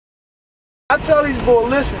I tell these boys,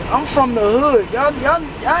 listen, I'm from the hood. Y'all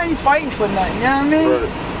ain't fighting for nothing, you know what I mean?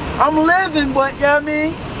 Right. I'm living, but you know what I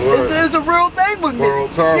mean? Right. It's the real thing with me.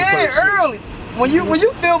 Yeah, early. When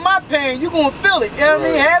you feel my pain, you gonna feel it. You know what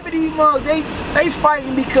I mean? Half of these mother, they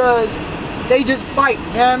fighting because they just fight. You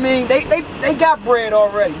know what I mean? They got bread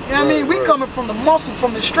already. You know what I mean? We coming from the muscle,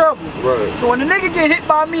 from the struggle. Right. So when the nigga get hit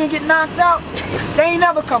by me and get knocked out, they ain't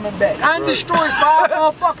never coming back. I done destroyed 5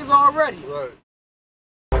 motherfuckers already. Right.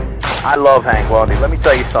 I love Hank Lundy. Let me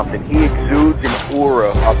tell you something. He exudes an aura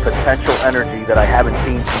of potential energy that I haven't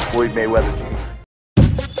seen since Floyd Mayweather.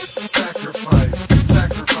 Sacrifice,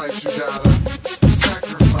 sacrifice, you gotta.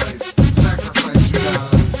 Sacrifice, sacrifice, you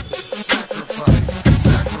gotta. Sacrifice,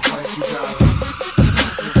 sacrifice, you gotta.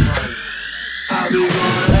 Sacrifice. I be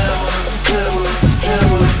going hammer, hammer,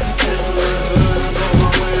 hammer, hammer. On my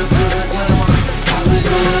way to the glamour. I be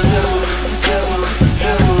going hammer, hammer,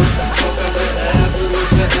 hammer. Talk out the ass and with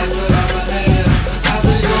the ass that I'm a hand. I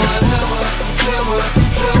be going hammer, hammer,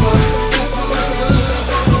 hammer.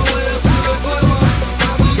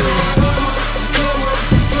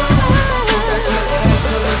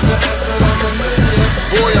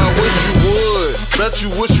 Boy, I wish you would, bet you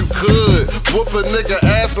wish you could. Whoop a nigga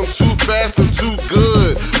ass, I'm too fast and too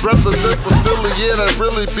good. Represent for Philly, yeah, that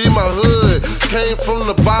really be my hood. Came from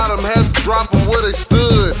the bottom, had to drop them where they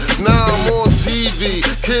stood. Now I'm on TV,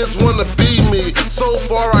 kids wanna be me. So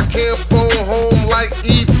far I can't phone home like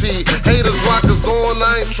E.T. Haters rockers on,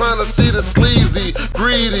 I ain't trying to see the sleazy.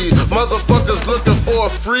 Greedy, motherfuckers looking for a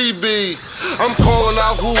freebie. I'm calling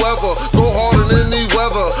out whoever, go hard in any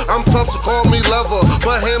weather. I'm tough, so call me leather,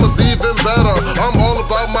 but hammer's even better. I'm all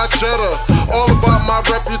about my cheddar, all about my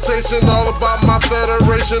reputation, all about my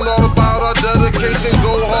federation, all about our dedication.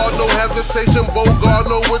 Go hard, no hesitation, Bogart,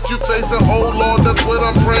 know what you facing. Oh Lord, that's what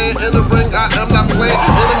I'm praying. In the ring, I am not playing.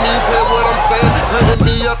 Enemies hear what I'm saying, gritting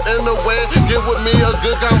me up in the way. Get with me a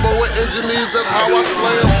good combo with engineers, that's how I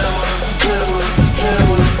slam. Hammer,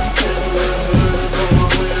 hammer, hammer, on my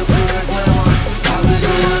way to the glamour. I be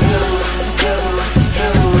going hammer, hammer,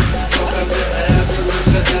 hammer. Talk out the ass and with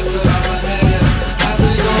the ass that I'm a hand. I be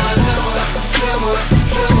going hammer, hammer,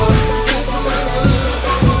 hammer.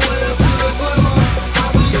 On my way to the glamour. I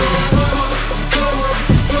be going hammer, hammer,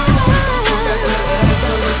 hammer. Talk out the ass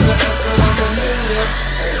and with the ass that I'm a hand.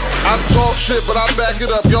 I talk shit, but I back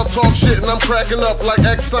it up. Y'all talk shit and I'm cracking up like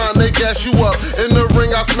Exxon, they gas you up. In the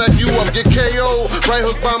ring, I smack you up. Get KO, right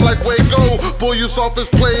hook bomb like Waco. Pull you soft as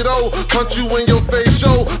Play-Doh, punch you in your face,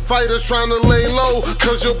 show. Fighters trying to lay low,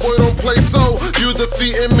 cause your boy don't play so. You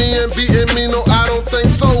defeating me and beating me, no, I don't think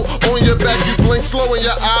so. On your back, you blink slow and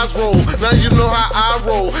your eyes roll. Now you know how I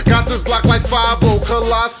roll. Got this lock like 5-0,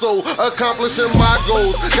 colossal, accomplishing my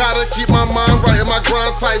goals. Gotta keep my mind right and my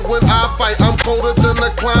grind tight. When I fight, I'm colder than a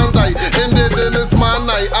Klondike. In there, then it's my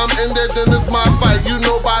night. I'm in there, then it's my fight. You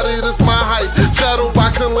nobody, this my hype. Shadow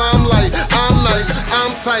boxing limelight. I'm nice,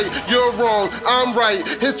 I'm tight. You're wrong, I'm right.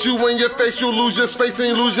 Hit you in your face, you'll lose your space and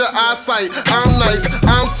you lose your eyesight. I'm nice,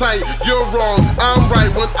 I'm tight. You're wrong, I'm right.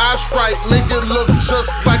 When I strike, make it look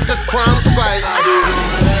just like a crime site. I do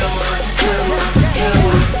hammer, hammer,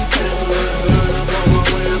 hammer, on my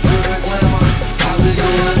way to the glamour. I be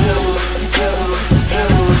going hammer, hammer,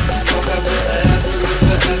 hammer. Talk out the ass and with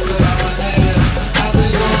the ass that I'm a hand. I be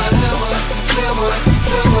going hammer, hammer,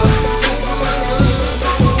 hammer.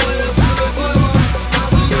 On my way to the glamour. I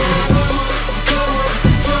be going hammer, hammer, hammer.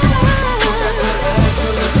 Talk out the ass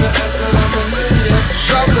and with the ass that I'm a hand.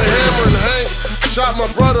 Shout to Hammer and Hank, shot my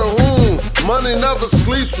brother Hoon. Money never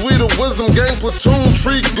sleeps, we the wisdom gang platoon.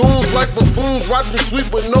 Treat goons like buffoons, watch me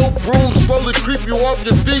sweep with no broom. Slowly creep you off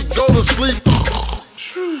your feet, go to sleep.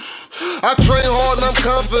 I train hard and I'm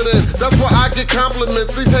confident, that's why I get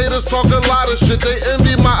compliments. These haters talk a lot of shit, they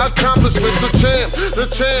envy my accomplishments. The champ, the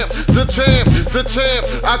champ, the champ, the champ.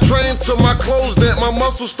 I train till my clothes damp, my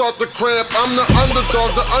muscles start to cramp. I'm the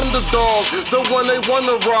underdog, the one they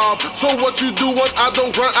wanna rob. So what you do once I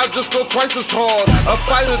don't grind, I just go twice as hard. A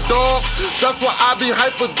fighter dog, that's why I be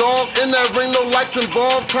hyper dog. In that ring, no likes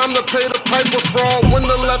involved, time to pay the piper fraud. When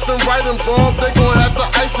the left and right involved, they gon' have to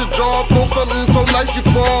ice your jaw. Throw something so nice you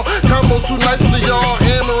fall. Combos too nice for y'all,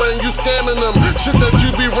 hammering, you scamming them. Shit that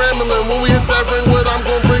you be rambling. When we hit that ring with, I'm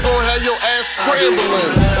gon' have your ass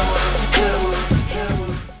scrambling.